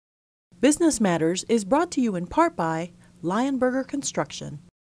Business Matters is brought to you in part by Lionberger Construction.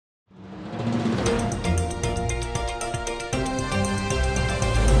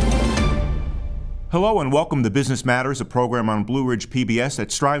 Hello and welcome to Business Matters, a program on Blue Ridge PBS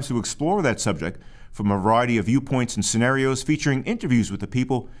that strives to explore that subject from a variety of viewpoints and scenarios, featuring interviews with the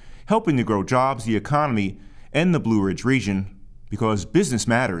people helping to grow jobs, the economy, and the Blue Ridge region, because business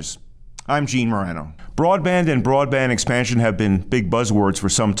matters. I'm Gene Morano. Broadband and broadband expansion have been big buzzwords for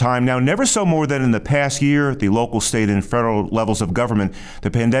some time now, never so more than in the past year at the local, state, and federal levels of government.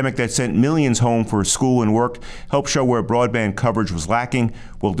 The pandemic that sent millions home for school and work helped show where broadband coverage was lacking.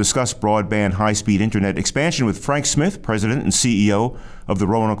 We'll discuss broadband high-speed internet expansion with Frank Smith, President and CEO of the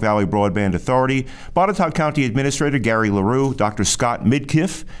Roanoke Valley Broadband Authority, Botetourt County Administrator Gary Larrowe, Dr. Scott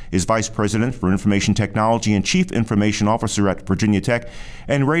Midkiff is Vice President for Information Technology and Chief Information Officer at Virginia Tech,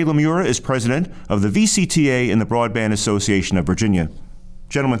 and Ray LaMura is President of the VCTA and the Broadband Association of Virginia.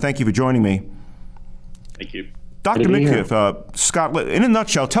 Gentlemen, thank you for joining me. Thank you. Dr. Midkiff, Scott, in a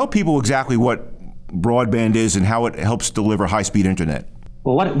nutshell, tell people exactly what broadband is and how it helps deliver high-speed internet.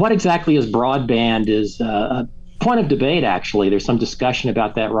 Well, what exactly is broadband is a point of debate, actually. There's some discussion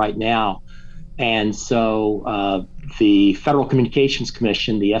about that right now. And so the Federal Communications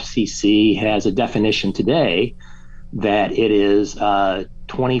Commission, the FCC, has a definition today that it is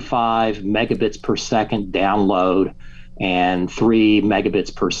 25 megabits per second download and 3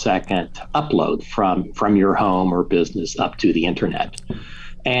 megabits per second upload from your home or business up to the internet.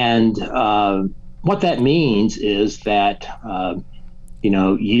 And what that means is that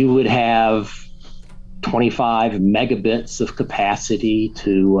you would have 25 megabits of capacity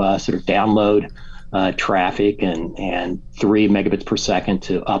to sort of download traffic and 3 megabits per second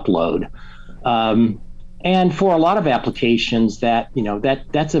to upload. And for a lot of applications,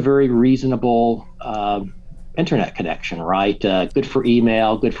 that's a very reasonable internet connection, right? Good for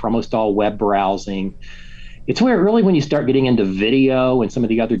email, good for almost all web browsing. It's where really when you start getting into video and some of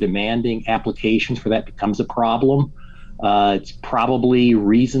the other demanding applications where that becomes a problem. It's probably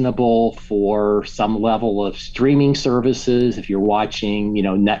reasonable for some level of streaming services if you're watching,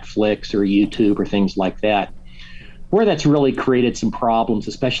 Netflix or YouTube or things like that. Where that's really created some problems,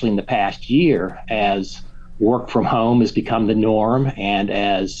 especially in the past year, as work from home has become the norm and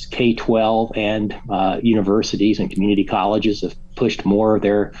as K-12 and universities and community colleges have pushed more of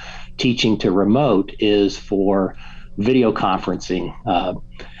their teaching to remote, is for video conferencing.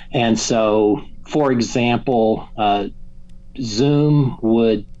 And so, for example, Zoom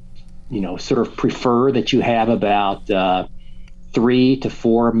would, sort of prefer that you have about 3 to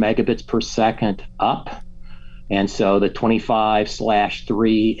 4 megabits per second up. And so the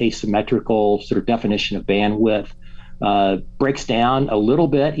 25/3 asymmetrical sort of definition of bandwidth breaks down a little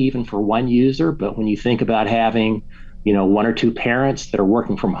bit even for one user. But when you think about having, 1 or 2 parents that are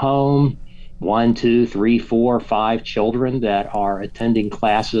working from home, 1, 2, 3, 4, 5 children that are attending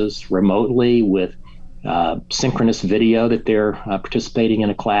classes remotely with synchronous video that they're participating in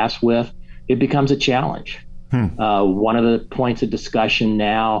a class with, it becomes a challenge. One of the points of discussion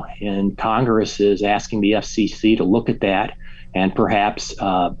now in Congress is asking the FCC to look at that, and perhaps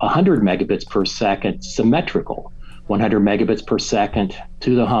 100 megabits per second symmetrical, 100 megabits per second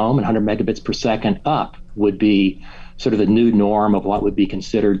to the home and 100 megabits per second up would be sort of the new norm of what would be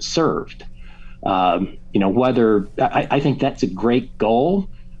considered served. I think that's a great goal.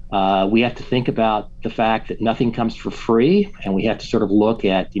 We have to think about the fact that nothing comes for free, and we have to sort of look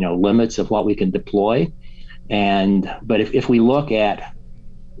at, limits of what we can deploy. But if we look at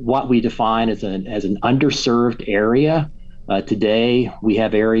what we define as an underserved area, today we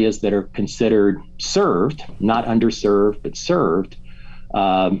have areas that are considered served, not underserved, but served,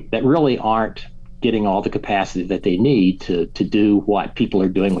 that really aren't getting all the capacity that they need to do what people are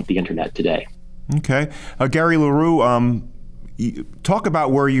doing with the internet today. Okay. Gary LaRoux, talk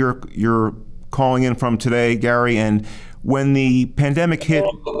about where you're calling in from today, Gary, and when the pandemic hit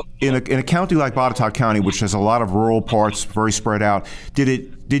in a county like Botetourt County, which has a lot of rural parts, very spread out,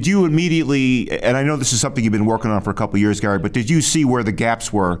 did you immediately, and I know this is something you've been working on for a couple of years, Gary, but did you see where the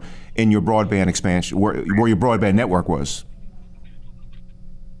gaps were in your broadband expansion, where your broadband network was?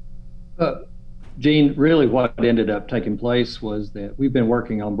 Gene, really what ended up taking place was that we've been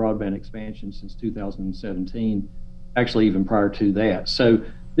working on broadband expansion since 2017, actually even prior to that. So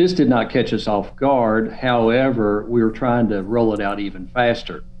this did not catch us off guard. However, we were trying to roll it out even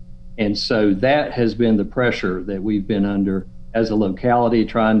faster. And so that has been the pressure that we've been under as a locality,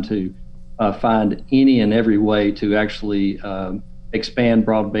 trying to find any and every way to actually expand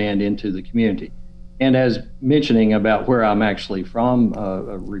broadband into the community. And as mentioning about where I'm actually from,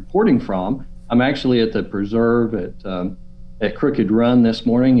 reporting from, I'm actually at the preserve at Crooked Run this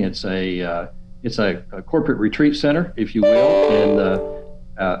morning. It's a corporate retreat center, if you will, in the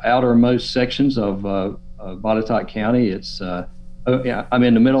outermost sections of Botetourt County. I'm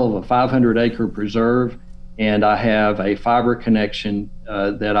in the middle of a 500-acre preserve, and I have a fiber connection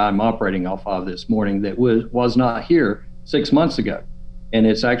that I'm operating off of this morning that was not here 6 months ago. And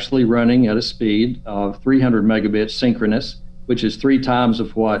it's actually running at a speed of 300 megabits synchronous, which is 3 times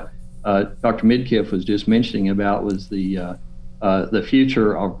of what Dr. Midkiff was just mentioning about was the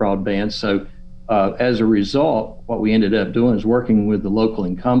future of broadband. So as a result, what we ended up doing is working with the local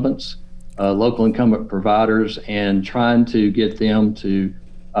incumbent providers and trying to get them to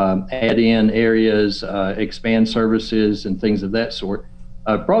add in areas, expand services and things of that sort.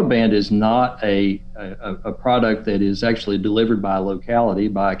 Broadband is not a product that is actually delivered by a locality,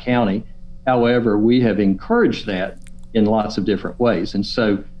 by a county. However, we have encouraged that in lots of different ways. And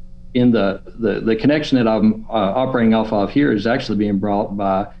so in the connection that I'm operating off of here is actually being brought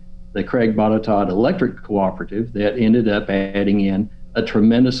by the Craig Botetourt Electric Cooperative that ended up adding in a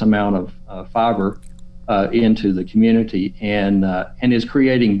tremendous amount of fiber into the community and is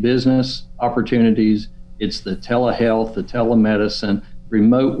creating business opportunities. It's the telehealth, the telemedicine,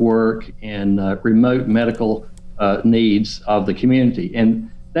 remote work, and remote medical needs of the community. And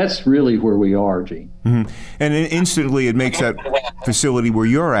that's really where we are, Gene. Mm-hmm. And instantly it makes that facility where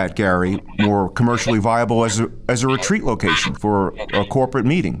you're at, Gary, more commercially viable as a retreat location for a corporate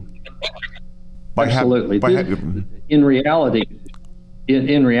meeting. Absolutely. In reality,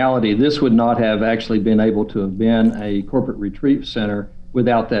 this would not have actually been able to have been a corporate retreat center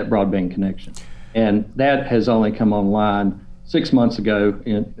without that broadband connection. And that has only come online 6 months ago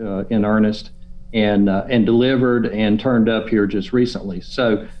in earnest and delivered and turned up here just recently.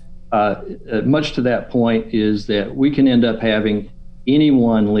 So much to that point is that we can end up having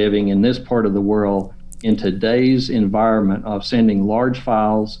anyone living in this part of the world in today's environment of sending large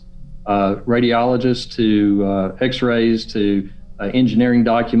files, radiologists to x-rays to engineering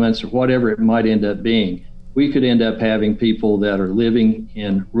documents or whatever it might end up being. We could end up having people that are living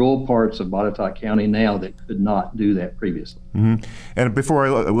in rural parts of Botetourt County now that could not do that previously. Mm-hmm. And before I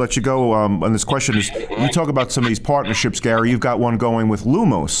let you go on this question, you talk about some of these partnerships, Gary. You've got one going with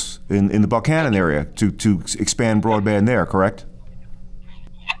Lumos in the Buchanan area to expand broadband there, correct?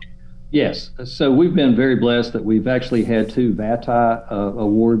 Yes. So we've been very blessed that we've actually had 2 VATI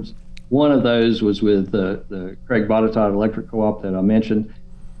awards. One of those was with the Craig Botetourt Electric Co-op that I mentioned.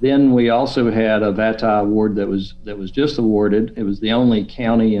 Then we also had a VATI award that was just awarded. It was the only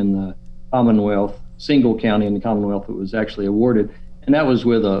county in the Commonwealth, single county in the Commonwealth that was actually awarded, and that was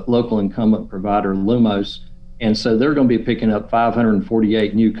with a local incumbent provider, Lumos. And so they're going to be picking up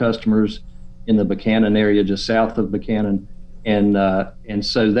 548 new customers in the Buchanan area, just south of Buchanan, and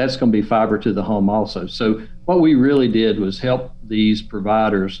so that's going to be fiber to the home also. So what we really did was help these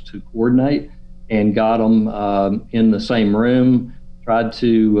providers to coordinate and got them in the same room. Tried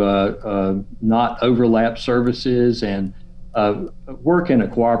to not overlap services and work in a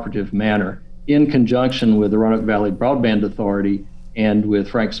cooperative manner in conjunction with the Roanoke Valley Broadband Authority and with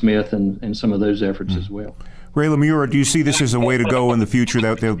Frank Smith and some of those efforts as well. Ray LaMura, do you see this as a way to go in the future,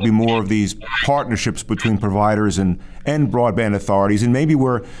 that there'll be more of these partnerships between providers and broadband authorities, and maybe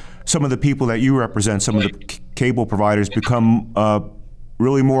where some of the people that you represent, some of the cable providers, become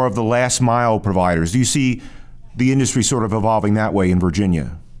really more of the last mile providers? Do you see the industry sort of evolving that way in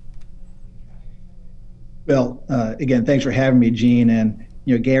Virginia? Well, again, thanks for having me, Gene. And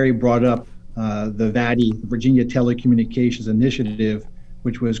Gary brought up the VATI, Virginia Telecommunications Initiative,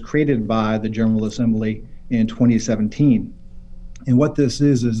 which was created by the General Assembly in 2017. And what this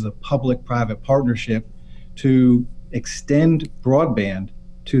is a public-private partnership to extend broadband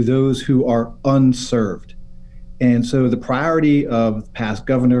to those who are unserved. And so the priority of past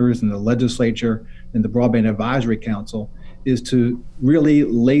governors and the legislature and the Broadband Advisory Council is to really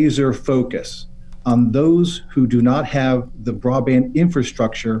laser focus on those who do not have the broadband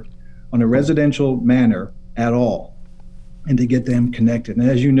infrastructure on a residential manner at all, and to get them connected. And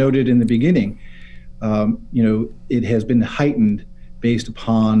as you noted in the beginning, it has been heightened based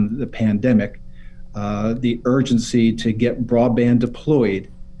upon the pandemic, the urgency to get broadband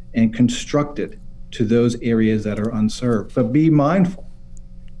deployed and constructed to those areas that are unserved. But be mindful,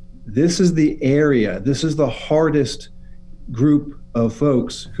 this is the area, this is the hardest group of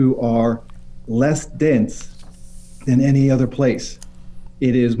folks who are less dense than any other place.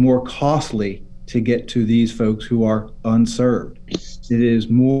 It is more costly to get to these folks who are unserved. It is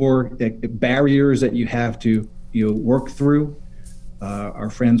more barriers that you have to work through. Our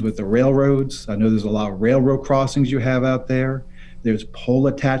friends with the railroads, I know there's a lot of railroad crossings you have out there. there's pole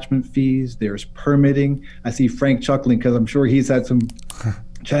attachment fees, there's permitting. I see Frank chuckling because I'm sure he's had some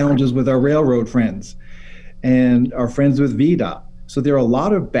challenges with our railroad friends and our friends with VDOT. So there are a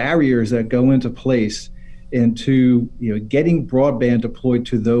lot of barriers that go into place into getting broadband deployed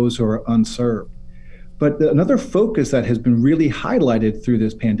to those who are unserved. But another focus that has been really highlighted through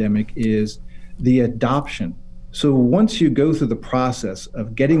this pandemic is the adoption. So once you go through the process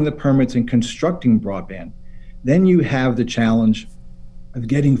of getting the permits and constructing broadband, then you have the challenge of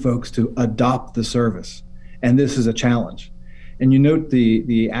getting folks to adopt the service. And this is a challenge. And you note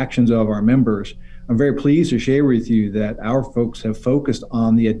the actions of our members. I'm very pleased to share with you that our folks have focused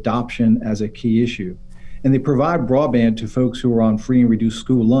on the adoption as a key issue. And they provide broadband to folks who are on free and reduced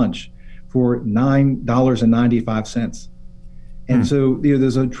school lunch for $9.95. And so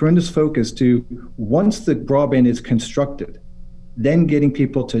there's a tremendous focus to, once the broadband is constructed, then getting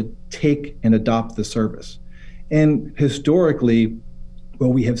people to take and adopt the service. And historically, what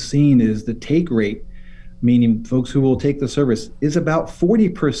we have seen is the take rate, meaning folks who will take the service, is about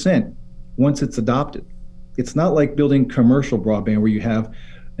 40% once it's adopted. It's not like building commercial broadband where you have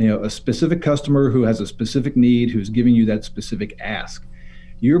a specific customer who has a specific need, who's giving you that specific ask.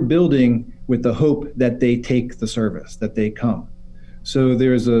 You're building with the hope that they take the service, that they come. So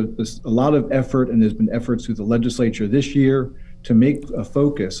there's a lot of effort, and there's been efforts through the legislature this year to make a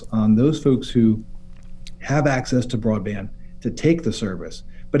focus on those folks who have access to broadband to take the service,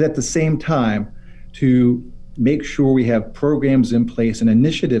 but at the same time to make sure we have programs in place and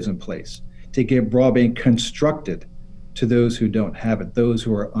initiatives in place to get broadband constructed to those who don't have it, those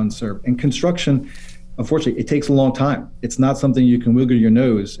who are unserved. And construction, unfortunately, it takes a long time. It's not something you can wiggle your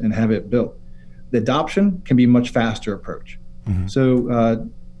nose and have it built. The adoption can be a much faster approach. Mm-hmm. So,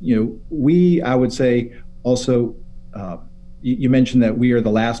 I would say also, you mentioned that we are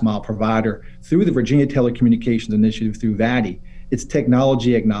the last mile provider through the Virginia Telecommunications Initiative through VADI. It's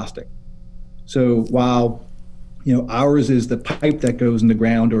technology agnostic. So while ours is the pipe that goes in the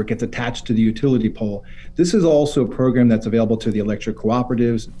ground or it gets attached to the utility pole, this is also a program that's available to the electric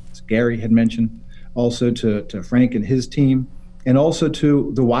cooperatives, as Gary had mentioned, also to Frank and his team, and also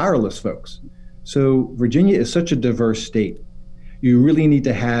to the wireless folks. So Virginia is such a diverse state. You really need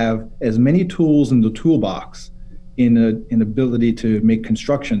to have as many tools in the toolbox in an ability to make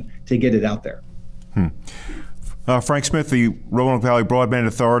construction to get it out there. Frank Smith, the Roanoke Valley Broadband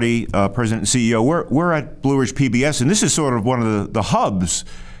Authority President and CEO. We're at Blue Ridge PBS, and this is sort of one of the hubs.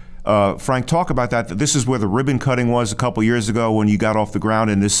 Frank, talk about that. This is where the ribbon cutting was a couple years ago when you got off the ground,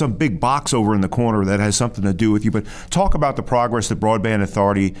 and there's some big box over in the corner that has something to do with you. But talk about the progress the Broadband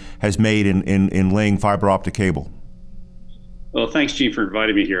Authority has made in laying fiber optic cable. Well, thanks, Gene, for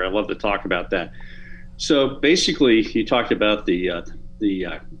inviting me here. I'd love to talk about that. So basically, you talked about the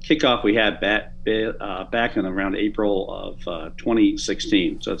kickoff we had back in around April of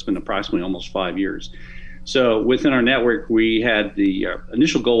 2016. So it's been approximately almost 5 years. So within our network, we had the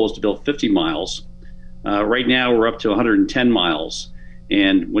initial goal was to build 50 miles. Right now, we're up to 110 miles.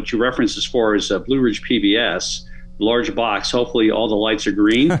 And what you referenced as far as Blue Ridge PBS, large box, hopefully all the lights are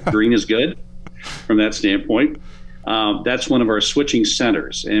green. Green is good from that standpoint. That's one of our switching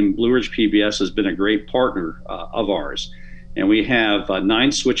centers, and Blue Ridge PBS has been a great partner of ours. And we have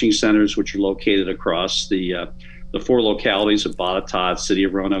 9 switching centers, which are located across the 4 localities of Botetourt, City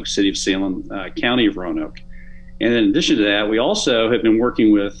of Roanoke, City of Salem, County of Roanoke. And in addition to that, we also have been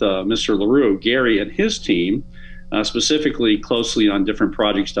working with Mr. Larrowe, Gary, and his team, specifically closely on different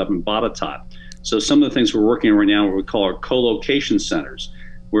projects up in Botetourt. So some of the things we're working on right now are what we call our co-location centers,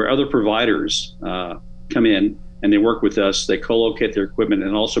 where other providers come in and they work with us, they co-locate their equipment, and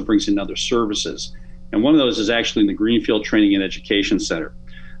it also brings in other services. And one of those is actually in the Greenfield Training and Education Center.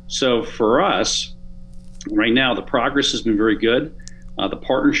 So for us, right now, the progress has been very good. The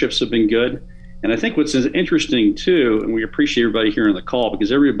partnerships have been good. And I think what's interesting too, and we appreciate everybody here on the call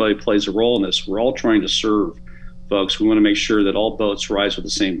because everybody plays a role in this. We're all trying to serve folks. We want to make sure that all boats rise with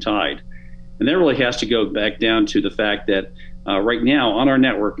the same tide. And that really has to go back down to the fact that right now on our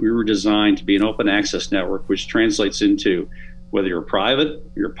network, we were designed to be an open access network, which translates into whether you're private,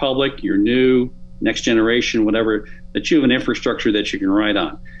 you're public, you're new, next generation, whatever, that you have an infrastructure that you can ride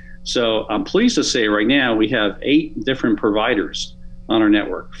on. So I'm pleased to say right now we have 8 different providers on our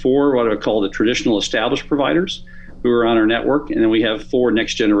network. 4 what I would call the traditional established providers who are on our network, and then we have 4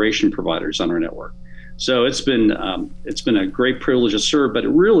 next generation providers on our network. So it's been a great privilege to serve, but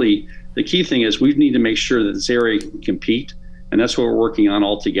really the key thing is we need to make sure that this area can compete, and that's what we're working on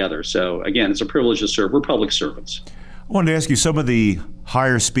all together. So again, it's a privilege to serve. We're public servants. I wanted to ask you some of the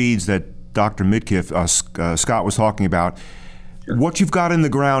higher speeds that Dr. Midkiff, Scott was talking about. Sure. What you've got in the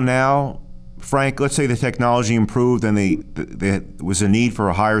ground now Frank, let's say the technology improved and there was a need for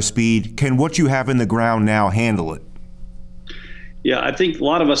a higher speed. Can what you have in the ground now handle it? Yeah, I think a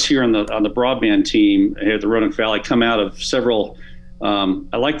lot of us here on the broadband team here at the Roanoke Valley come out of several.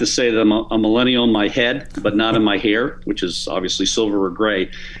 I like to say that I'm a millennial in my head, but not in my hair, which is obviously silver or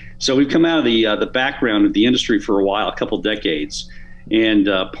gray. So we've come out of the background of the industry for a while, a couple decades. And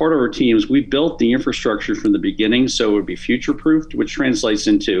part of our team is we built the infrastructure from the beginning so it would be future-proofed, which translates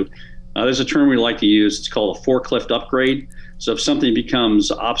into, there's a term we like to use, it's called a forklift upgrade. So if something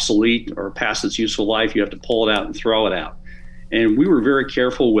becomes obsolete or past its useful life, you have to pull it out and throw it out. And we were very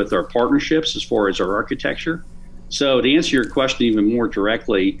careful with our partnerships as far as our architecture. So to answer your question even more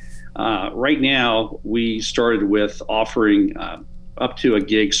directly, right now we started with offering up to a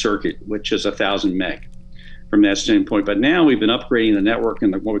gig circuit, which is 1,000 meg from that standpoint. But now we've been upgrading the network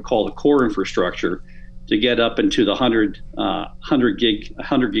and what we call the core infrastructure to get up into the 100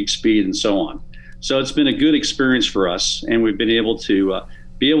 gig speed and so on. So it's been a good experience for us, and we've been able to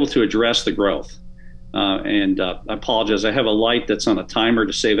address the growth. I apologize. I have a light that's on a timer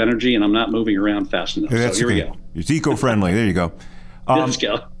to save energy, and I'm not moving around fast enough. That's so here okay. we go. It's eco-friendly. There you go. Let's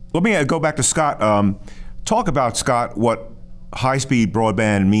go. Let me go back to Scott. Talk about, Scott, what high-speed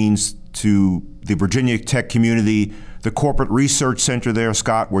broadband means to the Virginia Tech community, the corporate research center there,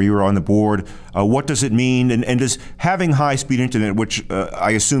 Scott, where you were on the board. What does it mean? And does having high-speed internet, which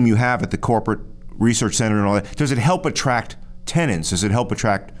I assume you have at the corporate research center and all that, does it help attract tenants? Does it help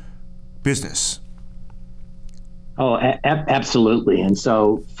attract business? Oh, absolutely. And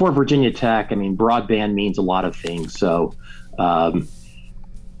so for Virginia Tech, I mean, broadband means a lot of things. So,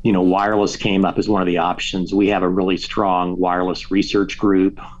 wireless came up as one of the options. We have a really strong wireless research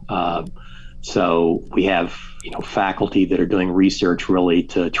group. So we have, faculty that are doing research really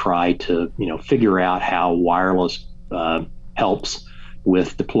to try to, figure out how wireless helps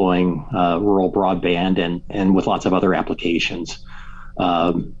with deploying rural broadband and with lots of other applications.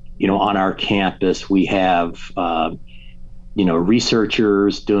 On our campus, we have,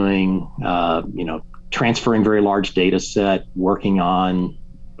 researchers doing, transferring very large data set, working on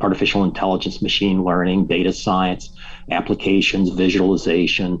artificial intelligence, machine learning, data science, applications,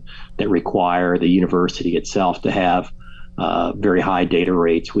 visualization that require the university itself to have very high data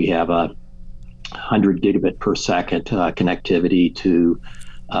rates. We have a 100 gigabit per second connectivity to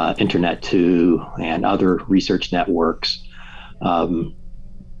Internet 2 and other research networks.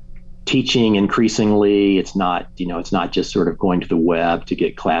 Teaching increasingly, it's not just sort of going to the web to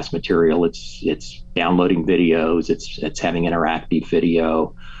get class material. It's downloading videos. It's having interactive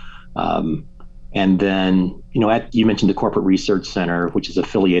video. And then, you mentioned the Corporate Research Center, which is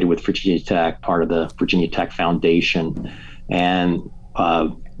affiliated with Virginia Tech, part of the Virginia Tech Foundation. And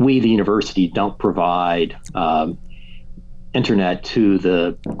we, the university, don't provide internet to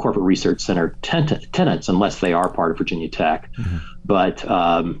the Corporate Research Center tenants unless they are part of Virginia Tech. Mm-hmm. But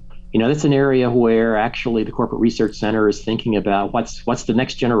that's an area where actually the Corporate Research Center is thinking about what's the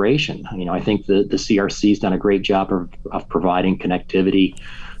next generation. I think the CRC has done a great job of providing connectivity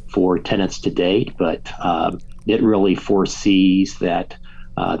for tenants to date, but it really foresees that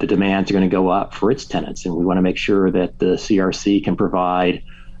the demands are going to go up for its tenants, and we want to make sure that the CRC can provide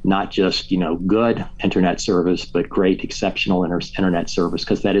not just good internet service, but great, exceptional internet service,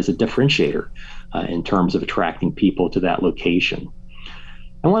 because that is a differentiator in terms of attracting people to that location.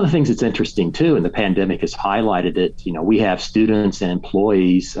 And one of the things that's interesting too, and the pandemic has highlighted it, we have students and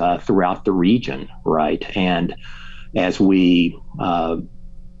employees throughout the region, right? And as we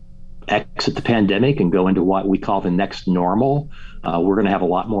exit the pandemic and go into what we call the next normal, we're going to have a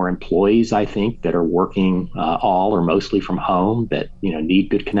lot more employees, I think, that are working all or mostly from home that need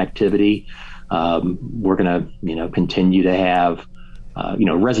good connectivity. We're going to continue to have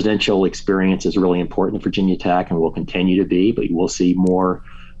residential experience is really important at Virginia Tech and will continue to be, but we'll see more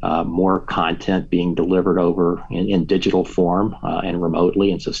content being delivered over in digital form and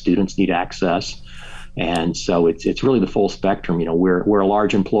remotely, and so students need access. And so it's really the full spectrum. We're a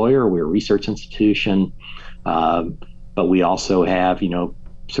large employer, we're a research institution, but we also have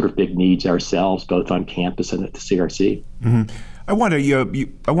sort of big needs ourselves, both on campus and at the CRC. Mm-hmm. I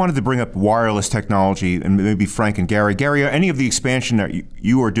wanted to bring up wireless technology, and maybe Frank and Gary. Gary, any of the expansion that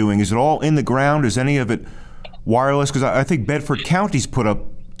you are doing, is it all in the ground? Is any of it wireless? Because I think Botetourt County's put up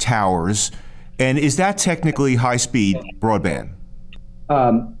towers, and is that technically high-speed broadband?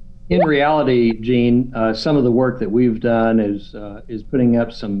 In reality, Gene, some of the work that we've done is putting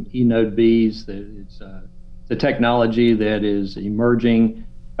up some eNode Bs. It's the technology that is emerging,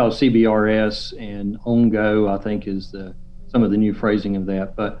 called CBRS, and OnGo, I think, is some of the new phrasing of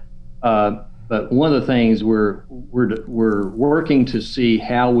that. But But one of the things we're working to see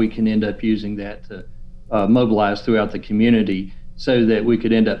how we can end up using that to mobilize throughout the community, so that we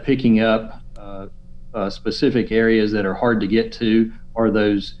could end up picking up specific areas that are hard to get to, or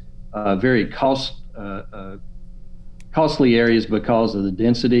those very costly areas because of the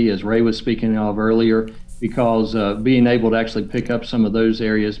density, as Ray was speaking of earlier, because being able to actually pick up some of those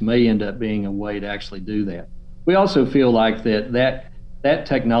areas may end up being a way to actually do that. We also feel like that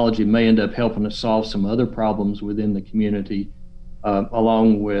technology may end up helping us solve some other problems within the community,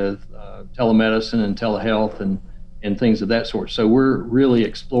 along with telemedicine and telehealth and things of that sort. So we're really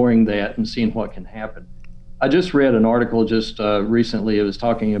exploring that and seeing what can happen. I just read an article just recently. It was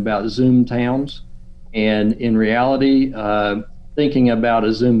talking about Zoom towns, and in reality, thinking about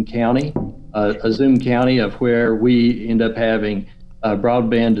a Zoom county of where we end up having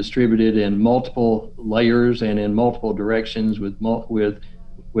broadband distributed in multiple layers and in multiple directions,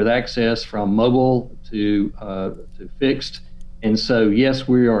 with access from mobile to fixed. And so, yes,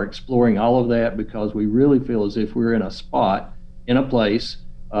 we are exploring all of that, because we really feel as if we're in a spot, in a place,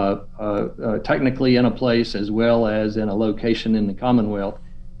 technically in a place as well as in a location in the Commonwealth,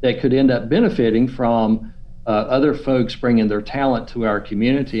 that could end up benefiting from other folks bringing their talent to our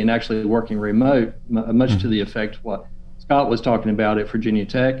community and actually working remote, much to the effect of what Scott was talking about at Virginia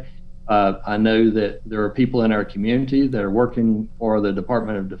Tech. I know that there are people in our community that are working for the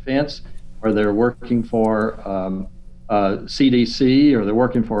Department of Defense, or they're working for CDC, or they're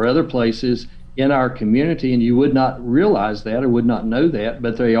working for other places in our community, and you would not realize that or would not know that,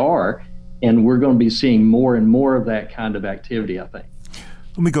 but they are, and we're going to be seeing more and more of that kind of activity, I think.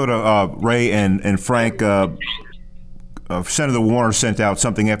 Let me go to Ray and Frank. Senator Warner sent out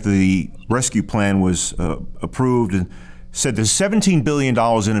something after the rescue plan was approved, and said there's $17 billion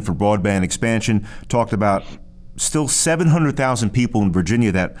in it for broadband expansion. Talked about still 700,000 people in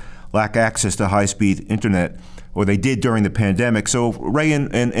Virginia that lack access to high-speed internet, or they did during the pandemic. So Ray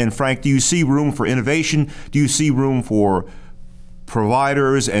and Frank, do you see room for innovation? Do you see room for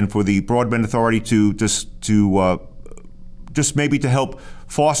providers and for the Broadband Authority to just maybe to help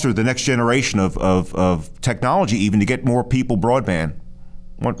foster the next generation of technology, even to get more people broadband?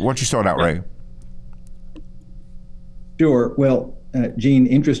 Why don't you start out, Ray? Sure. Well, Gene,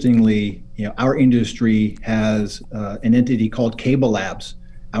 interestingly, our industry has an entity called Cable Labs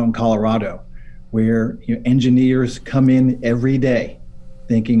out in Colorado, where engineers come in every day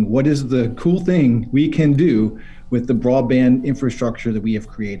thinking, what is the cool thing we can do with the broadband infrastructure that we have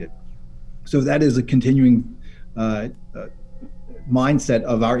created? So that is a continuing mindset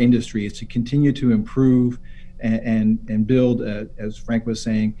of our industry, is to continue to improve and build, as Frank was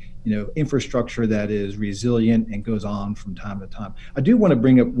saying, infrastructure that is resilient and goes on from time to time. I do want to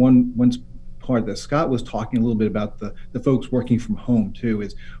bring up one part that Scott was talking a little bit about, the folks working from home too.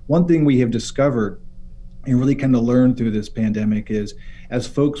 Is one thing we have discovered and really kind of learned through this pandemic is, as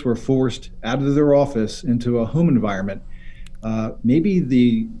folks were forced out of their office into a home environment, maybe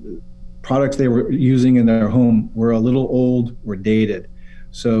the products they were using in their home were a little old or dated.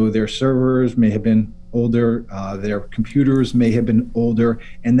 So their servers may have been older, their computers may have been older,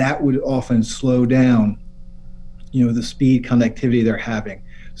 and that would often slow down, the speed connectivity they're having.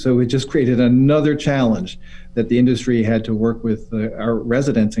 So it just created another challenge that the industry had to work with our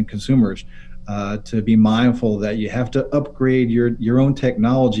residents and consumers to be mindful that you have to upgrade your own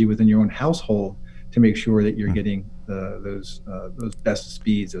technology within your own household to make sure that you're getting those best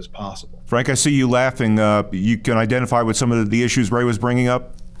speeds as possible. Frank, I see you laughing. You can identify with some of the issues Ray was bringing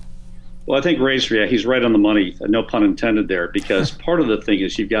up? Well, I think he's right on the money, no pun intended there, because part of the thing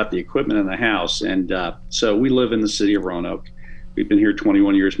is you've got the equipment in the house. And so we live in the city of Roanoke. We've been here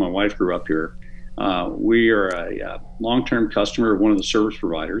 21 years. My wife grew up here. We are a long-term customer of one of the service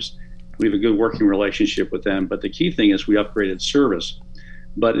providers. We have a good working relationship with them. But the key thing is we upgraded service.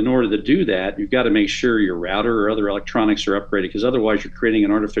 But in order to do that, you've got to make sure your router or other electronics are upgraded, because otherwise you're creating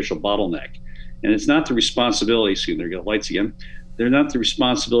an artificial bottleneck. And it's not the responsibility, see, there go the lights again. They're not the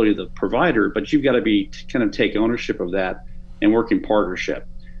responsibility of the provider, but you've got to kind of take ownership of that and work in partnership.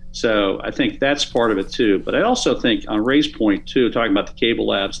 So I think that's part of it too. But I also think, on Ray's point too, talking about the cable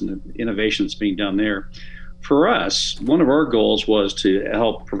labs and the innovation that's being done there, for us, one of our goals was to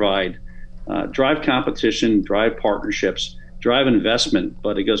help provide, drive competition, drive partnerships, drive investment,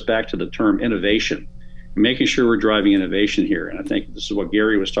 but it goes back to the term innovation, making sure we're driving innovation here. And I think this is what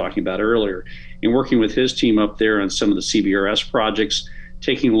Gary was talking about earlier, in working with his team up there on some of the CBRS projects,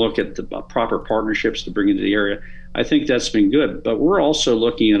 taking a look at the proper partnerships to bring into the area. I think that's been good, but we're also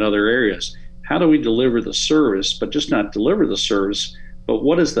looking at other areas. How do we deliver the service, but just not deliver the service, but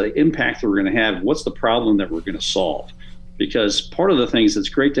what is the impact that we're going to have? What's the problem that we're going to solve? because part of the things, it's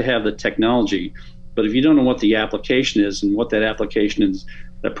great to have the technology, but if you don't know what the application is and what that application is,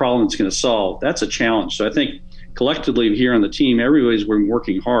 that problem it's going to solve, that's a challenge. So I think collectively here on the team, everybody's been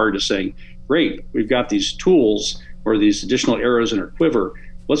working hard to say, great, we've got these tools or these additional arrows in our quiver.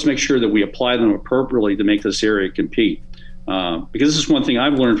 Let's make sure that we apply them appropriately to make this area compete. Because this is one thing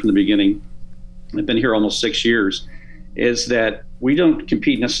I've learned from the beginning, I've been here almost 6 years, is that we don't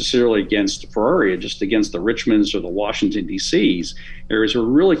compete necessarily against for our area, just against the Richmonds or the Washington, D.C.'s areas. We're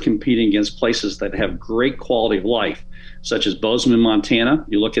really competing against places that have great quality of life, such as Bozeman, Montana.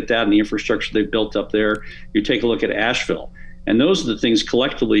 You look at that and the infrastructure they've built up there. You take a look at Asheville. And those are the things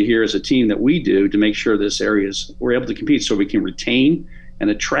collectively here as a team that we do to make sure this areas we're able to compete so we can retain and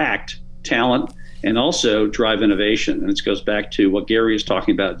attract talent and also drive innovation. And it goes back to what Gary is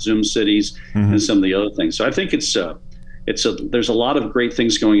talking about, Zoom cities and some of the other things. So I think there's a lot of great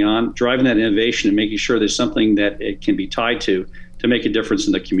things going on, driving that innovation and making sure there's something that it can be tied to make a difference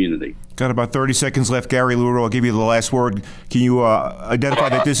in the community. Got about 30 seconds left. Gary LaMura, I'll give you the last word. Can you identify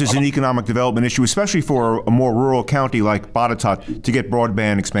that this is an economic development issue, especially for a more rural county like Botetourt, to get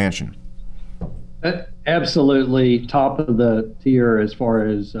broadband expansion? Absolutely top of the tier as far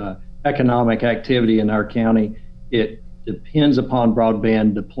as economic activity in our county. It depends upon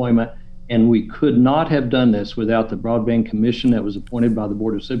broadband deployment, and we could not have done this without the Broadband Commission that was appointed by the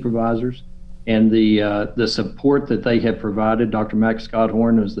Board of Supervisors and the support that they have provided. Dr. Max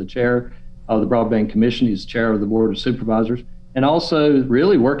Scotthorn is the chair of the Broadband Commission. He's chair of the Board of Supervisors, and also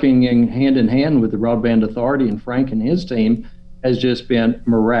really working hand in hand with the Broadband Authority, and Frank and his team has just been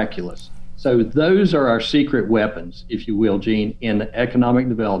miraculous. So those are our secret weapons, if you will, Gene, in economic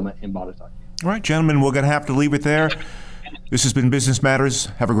development in Botetourt. All right, gentlemen, we're going to have to leave it there. This has been Business Matters.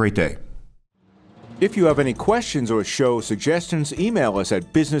 Have a great day. If you have any questions or show suggestions, email us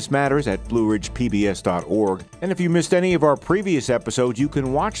at businessmatters@blueridgepbs.org. And if you missed any of our previous episodes, you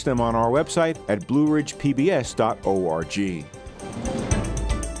can watch them on our website at blueridgepbs.org.